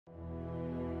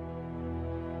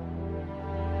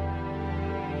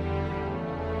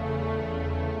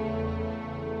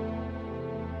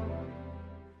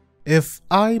If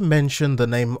I mention the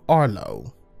name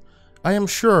Arlo, I am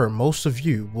sure most of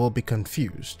you will be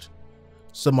confused.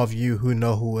 Some of you who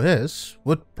know who he is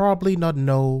would probably not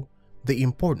know the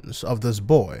importance of this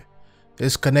boy,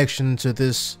 his connection to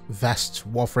this vast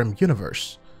Warframe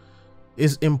universe,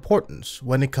 his importance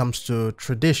when it comes to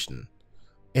tradition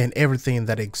and everything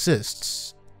that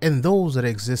exists and those that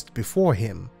exist before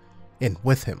him and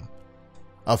with him.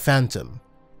 A phantom,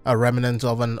 a remnant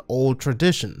of an old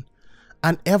tradition,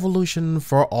 an evolution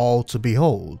for all to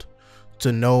behold.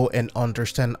 To know and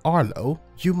understand Arlo,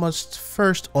 you must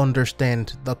first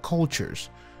understand the cultures,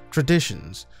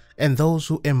 traditions, and those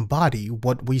who embody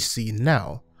what we see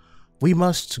now. We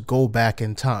must go back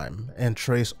in time and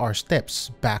trace our steps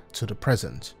back to the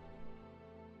present.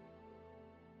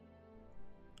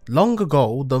 Long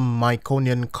ago, the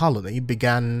Myconian colony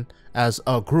began as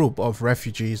a group of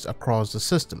refugees across the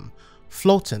system,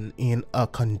 floating in a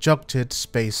conjuncted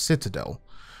space citadel.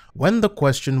 When the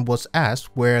question was asked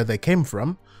where they came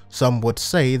from, some would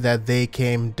say that they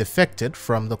came defected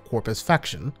from the Corpus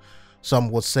faction.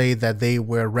 Some would say that they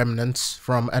were remnants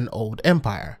from an old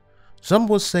empire. Some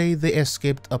would say they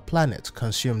escaped a planet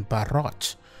consumed by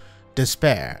rot,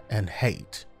 despair, and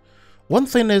hate. One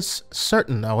thing is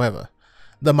certain, however: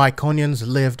 the Myconians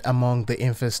lived among the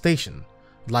infestation,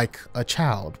 like a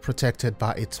child protected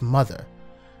by its mother.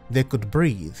 They could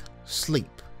breathe,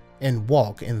 sleep, and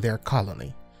walk in their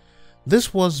colony.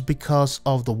 This was because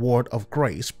of the word of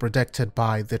grace protected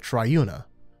by the Triuna,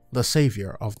 the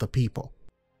savior of the people.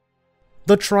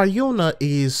 The Triuna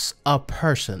is a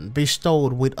person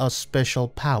bestowed with a special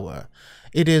power.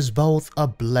 It is both a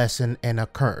blessing and a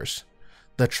curse.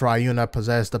 The Triuna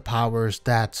possess the powers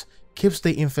that keeps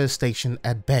the infestation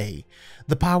at bay.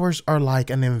 The powers are like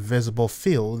an invisible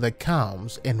field that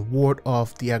calms and ward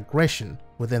off the aggression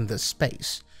within this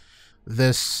space.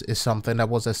 This is something that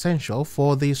was essential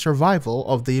for the survival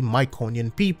of the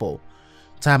Myconian people.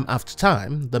 Time after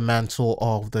time, the mantle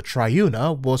of the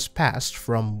Triuna was passed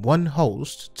from one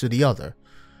host to the other.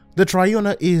 The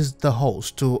Triuna is the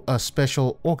host to a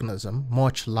special organism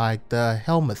much like the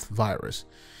Helminth virus.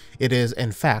 It is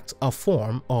in fact a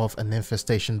form of an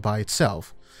infestation by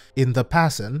itself. In the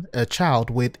passing, a child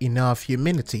with enough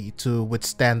immunity to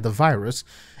withstand the virus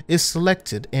is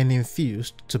selected and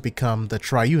infused to become the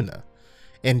Triuna.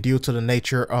 And due to the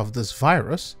nature of this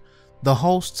virus, the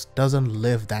host doesn't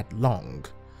live that long.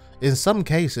 In some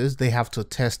cases, they have to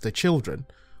test the children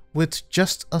with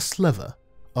just a sliver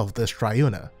of this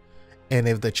Triuna, and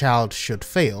if the child should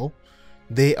fail,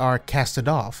 they are casted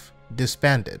off,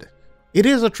 disbanded. It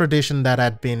is a tradition that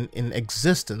had been in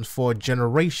existence for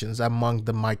generations among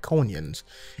the Myconians,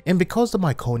 and because the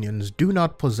Myconians do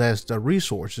not possess the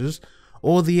resources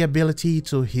or the ability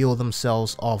to heal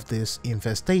themselves of this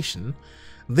infestation,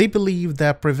 they believe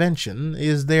that prevention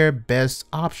is their best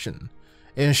option,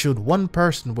 and should one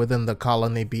person within the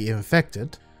colony be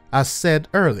infected, as said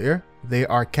earlier, they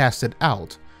are casted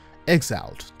out,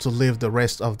 exiled to live the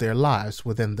rest of their lives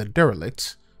within the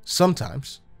derelict,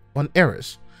 sometimes on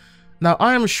Eris. Now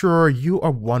I am sure you are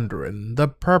wondering the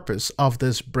purpose of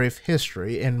this brief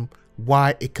history and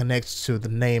why it connects to the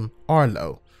name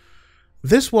Arlo.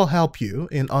 This will help you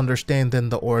in understanding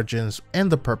the origins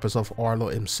and the purpose of Arlo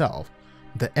himself,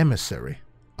 the Emissary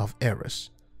of Eris.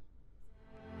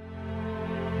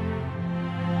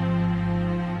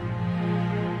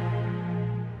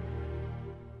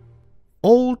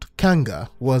 Old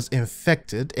Kanga was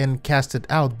infected and casted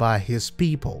out by his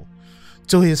people.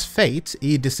 To his fate,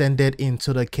 he descended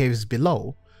into the caves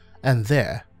below, and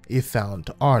there he found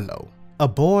Arlo, a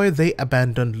boy they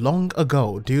abandoned long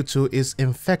ago due to his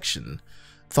infection,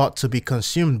 thought to be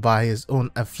consumed by his own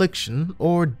affliction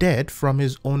or dead from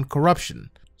his own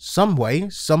corruption. Some way,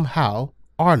 somehow,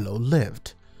 Arlo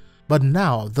lived. But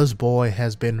now this boy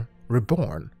has been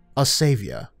reborn, a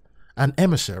savior, an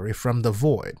emissary from the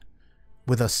void.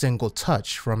 With a single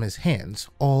touch from his hands,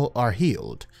 all are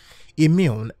healed,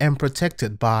 immune and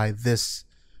protected by this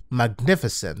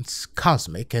magnificent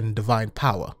cosmic and divine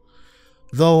power.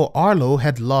 Though Arlo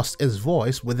had lost his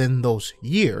voice within those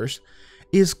years,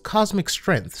 his cosmic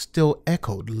strength still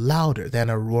echoed louder than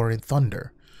a roaring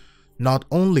thunder. Not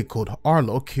only could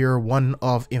Arlo cure one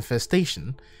of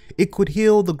infestation, it could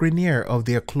heal the Grineer of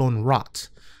their clone rot.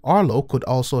 Arlo could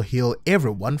also heal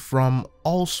everyone from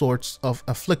all sorts of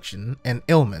affliction and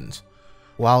ailment,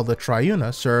 while the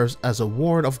Triuna serves as a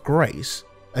ward of grace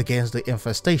against the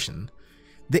infestation.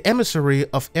 The Emissary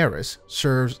of Eris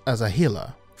serves as a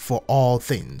healer for all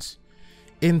things.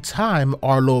 In time,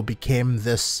 Arlo became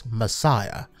this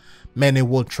messiah. Many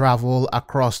will travel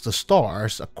across the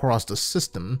stars, across the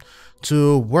system,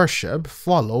 to worship,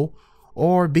 follow,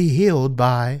 or be healed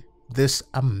by this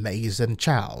amazing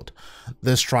child.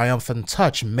 This triumphant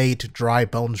touch made dry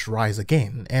bones rise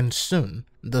again, and soon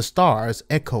the stars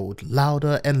echoed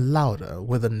louder and louder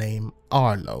with the name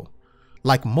Arlo.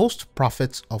 Like most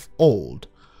prophets of old,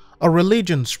 a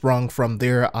religion sprung from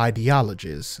their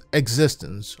ideologies,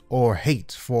 existence, or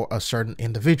hate for a certain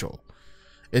individual.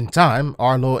 In time,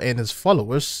 Arlo and his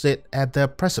followers sit at the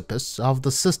precipice of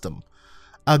the system,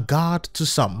 a god to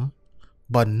some,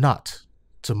 but not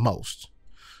to most.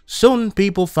 Soon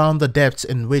people found the depths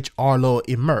in which Arlo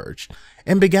emerged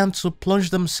and began to plunge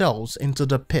themselves into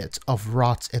the pit of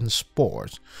rot and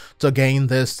spores to gain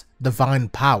this divine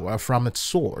power from its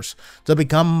source, to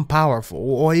become powerful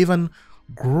or even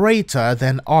greater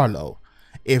than Arlo.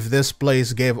 If this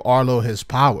place gave Arlo his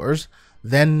powers,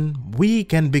 then we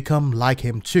can become like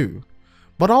him too.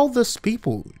 But all these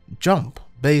people jump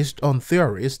based on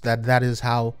theories that is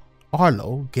how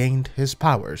Arlo gained his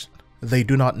powers. They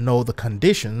do not know the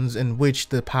conditions in which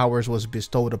the powers was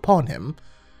bestowed upon him.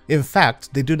 In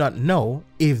fact, they do not know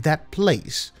if that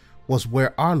place was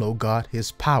where Arlo got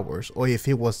his powers or if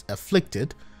he was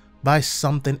afflicted by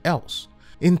something else.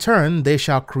 In turn, they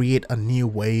shall create a new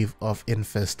wave of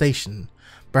infestation,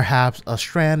 perhaps a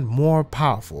strand more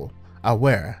powerful,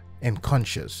 aware, and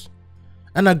conscious.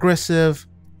 An aggressive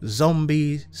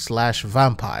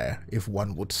zombie/vampire, if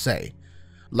one would say.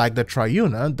 Like the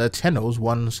Triuna the Tennos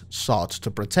once sought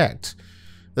to protect.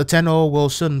 The Tenno will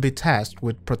soon be tasked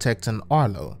with protecting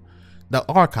Arlo. The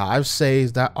archive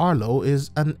says that Arlo is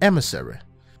an emissary.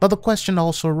 But the question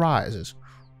also arises,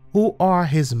 who are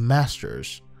his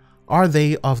masters? Are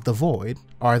they of the void?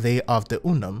 Are they of the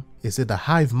Unum? Is it a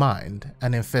hive mind,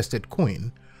 an infested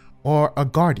queen, or a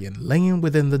guardian laying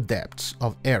within the depths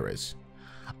of Eris?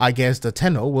 I guess the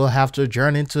Tenno will have to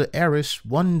journey to Eris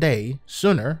one day,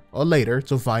 sooner or later,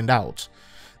 to find out.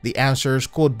 The answers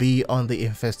could be on the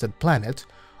infested planet,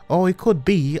 or it could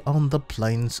be on the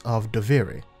plains of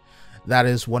Doviri. That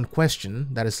is one question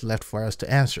that is left for us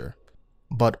to answer.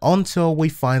 But until we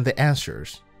find the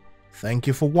answers, thank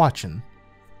you for watching.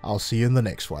 I'll see you in the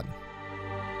next one.